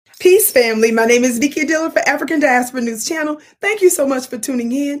family. My name is Vicky Diller for African Diaspora News Channel. Thank you so much for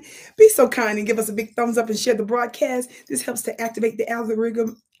tuning in. Be so kind and give us a big thumbs up and share the broadcast. This helps to activate the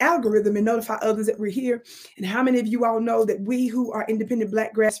algorithm and notify others that we're here. And how many of you all know that we who are independent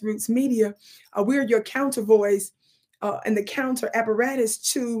Black grassroots media, we're your counter voice and the counter apparatus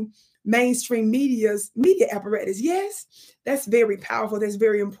to mainstream media's media apparatus. Yes, that's very powerful. That's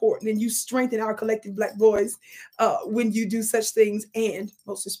very important. And you strengthen our collective Black voice when you do such things, and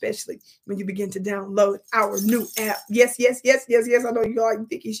most especially when you begin to download our new app. Yes. I know you like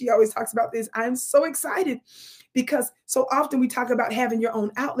Vicky. She always talks about this. I'm so excited because so often we talk about having your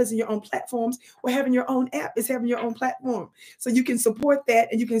own outlets and your own platforms. Well, having your own app is having your own platform. So you can support that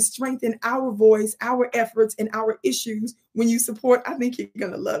and you can strengthen our voice, our efforts, and our issues when you support. I think you're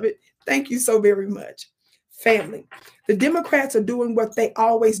going to love it. Thank you so very much. Family, the Democrats are doing what they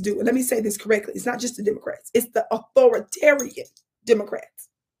always do. And let me say this correctly. It's not just the Democrats. It's the authoritarian Democrats.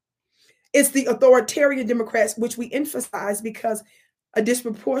 It's the authoritarian Democrats, which we emphasize because a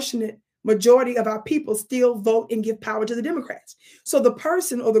disproportionate majority of our people still vote and give power to the Democrats. So the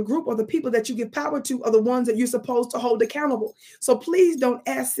person or the group or the people that you give power to are the ones that you're supposed to hold accountable. So please don't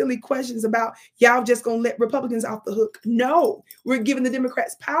ask silly questions about y'all just going to let Republicans off the hook. No, we're giving the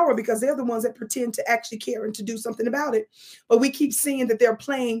Democrats power because they're the ones that pretend to actually care and to do something about it. But we keep seeing that they're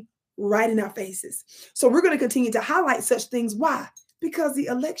playing right in our faces. So we're going to continue to highlight such things. Why? Because the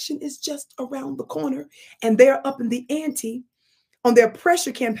election is just around the corner and they're up in the ante on their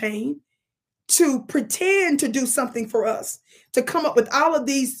pressure campaign to pretend to do something for us, to come up with all of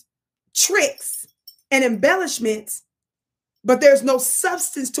these tricks and embellishments, but there's no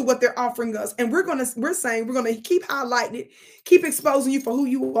substance to what they're offering us. And we're saying we're going to keep highlighting it, keep exposing you for who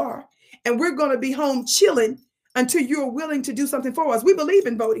you are, and we're going to be home chilling until you're willing to do something for us. We believe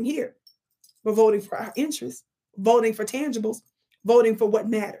in voting here. We're voting for our interests, voting for tangibles, voting for what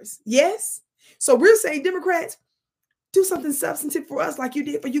matters. Yes? So we're saying, Democrats, do something substantive for us like you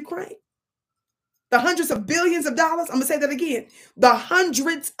did for Ukraine. The hundreds of billions of dollars. I'm going to say that again. The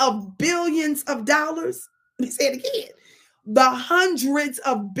hundreds of billions of dollars. Let me say it again. The hundreds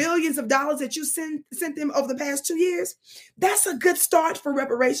of billions of dollars that you sent them over the past 2 years. That's a good start for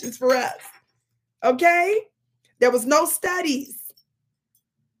reparations for us. Okay? There was no studies.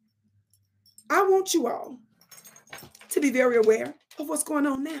 I want you all to be very aware of what's going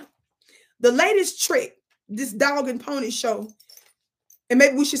on now. The latest trick, this dog and pony show, and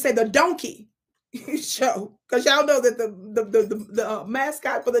maybe we should say the donkey show, because y'all know that the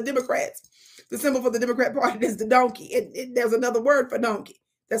mascot for the Democrats, the symbol for the Democrat Party is the donkey. There's another word for donkey.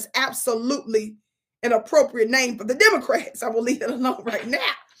 That's absolutely an appropriate name for the Democrats. I will leave it alone right now.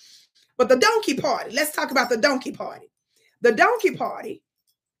 But the donkey party, let's talk about the donkey party. The donkey party,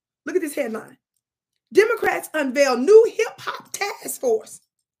 look at this headline. Democrats unveil new hip-hop task force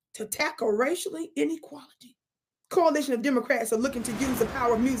to tackle racial inequality. Coalition of Democrats are looking to use the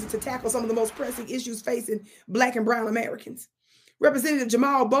power of music to tackle some of the most pressing issues facing Black and brown Americans. Representative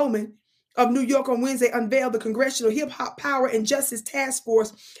Jamal Bowman of New York on Wednesday unveiled the Congressional Hip Hop Power and Justice Task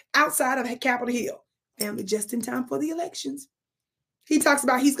Force outside of Capitol Hill. Family, just in time for the elections. He talks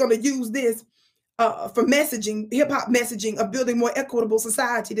about he's going to use this for messaging, hip hop messaging of building more equitable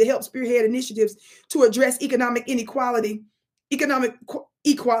society to help spearhead initiatives to address economic inequality,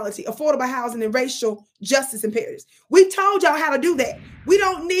 affordable housing, and racial justice imperatives. We told y'all how to do that. We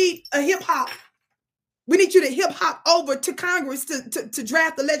don't need a hip hop. We need you to hip hop over to Congress to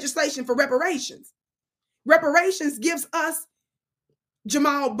draft the legislation for reparations. Reparations gives us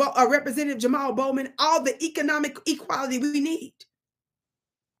Representative Jamal Bowman all the economic equality we need.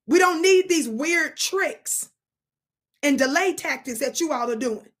 We don't need these weird tricks and delay tactics that you all are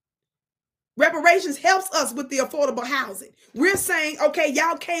doing. Reparations helps us with the affordable housing. We're saying, okay,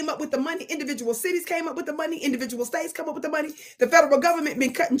 y'all came up with the money. Individual cities came up with the money. Individual states come up with the money. The federal government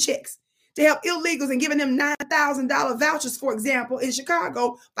been cutting checks to help illegals and giving them $9,000 vouchers, for example, in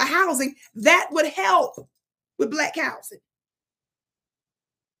Chicago for housing. That would help with Black housing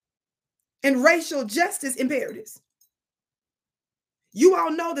and racial justice imperatives. You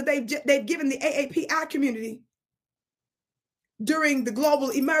all know that they've given the AAPI community during the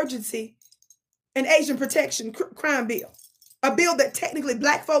global emergency an Asian protection crime bill, a bill that technically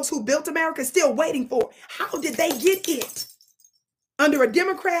Black folks who built America are still waiting for. How did they get it? Under a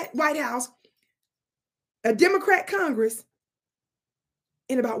Democrat White House, a Democrat Congress,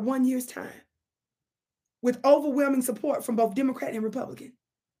 in about 1 year's time, with overwhelming support from both Democrat and Republican.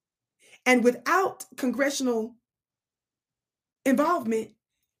 And without congressional involvement,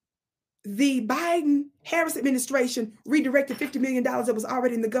 the Biden-Harris administration redirected $50 million that was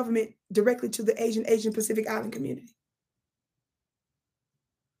already in the government directly to the Asian Pacific Island community.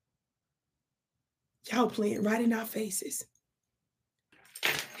 Y'all playing right in our faces.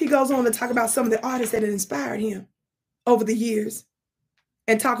 He goes on to talk about some of the artists that had inspired him over the years,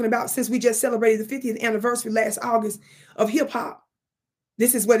 and talking about, since we just celebrated the 50th anniversary last August of hip hop,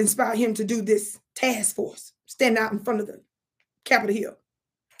 this is what inspired him to do this task force, stand out in front of the Capitol Hill.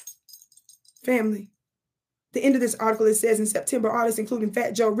 Family. The end of this article, it says, in September, artists including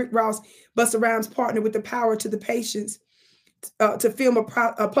Fat Joe, Rick Ross, Busta Rhymes partnered with the Power to the Patients to film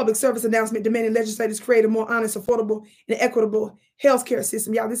a public service announcement demanding legislators create a more honest, affordable, and equitable healthcare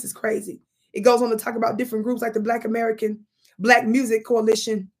system. Y'all, this is crazy. It goes on to talk about different groups like the Black Music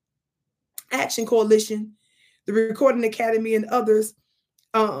Coalition, Action Coalition, the Recording Academy, and others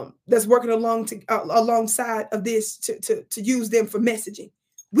that's working alongside of this to use them for messaging.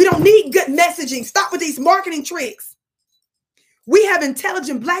 We don't need good messaging. Stop with these marketing tricks. We have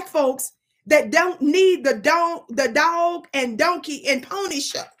intelligent Black folks that don't need the dog and donkey and pony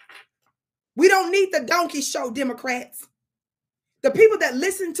show. We don't need the donkey show, Democrats. The people that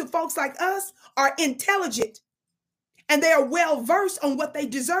listen to folks like us are intelligent, and they are well versed on what they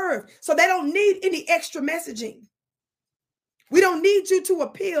deserve. So they don't need any extra messaging. We don't need you to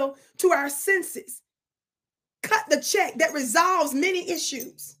appeal to our senses. Cut the check that resolves many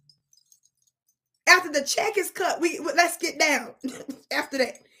issues. After the check is cut, let's get down. After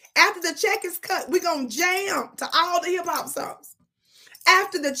the check is cut, we're going to jam to all the hip hop songs.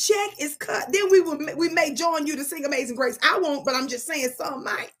 After the check is cut, then we may join you to sing Amazing Grace. I won't, but I'm just saying some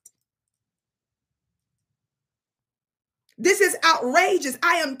might. This is outrageous.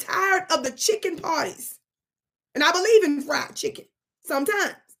 I am tired of the chicken parties. And I believe in fried chicken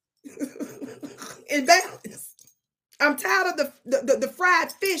sometimes. In balance. I'm tired of the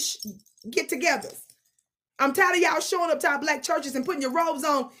fried fish get-togethers. I'm tired of y'all showing up to our Black churches and putting your robes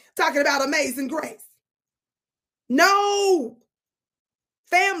on talking about Amazing Grace. No.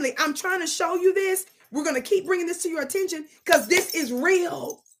 Family, I'm trying to show you this. We're going to keep bringing this to your attention because this is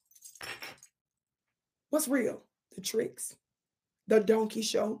real. What's real? The tricks, the donkey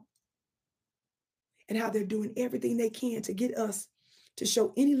show, and how they're doing everything they can to get us to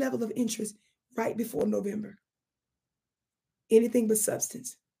show any level of interest right before November. Anything but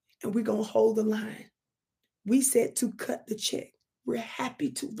substance. And we're going to hold the line. We said to cut the check. We're happy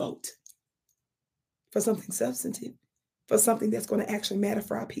to vote for something substantive, for something that's going to actually matter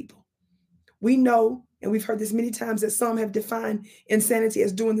for our people. We know, and we've heard this many times, that some have defined insanity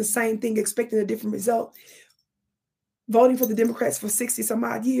as doing the same thing, expecting a different result. Voting for the Democrats for 60 some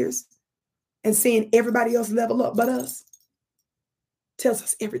odd years and seeing everybody else level up but us tells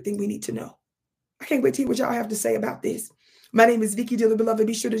us everything we need to know. I can't wait to hear what y'all have to say about this. My name is Vicki Diller, beloved.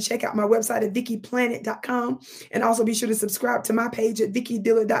 Be sure to check out my website at VickiPlanet.com, and also be sure to subscribe to my page at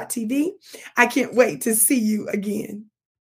VickiDiller.tv. I can't wait to see you again.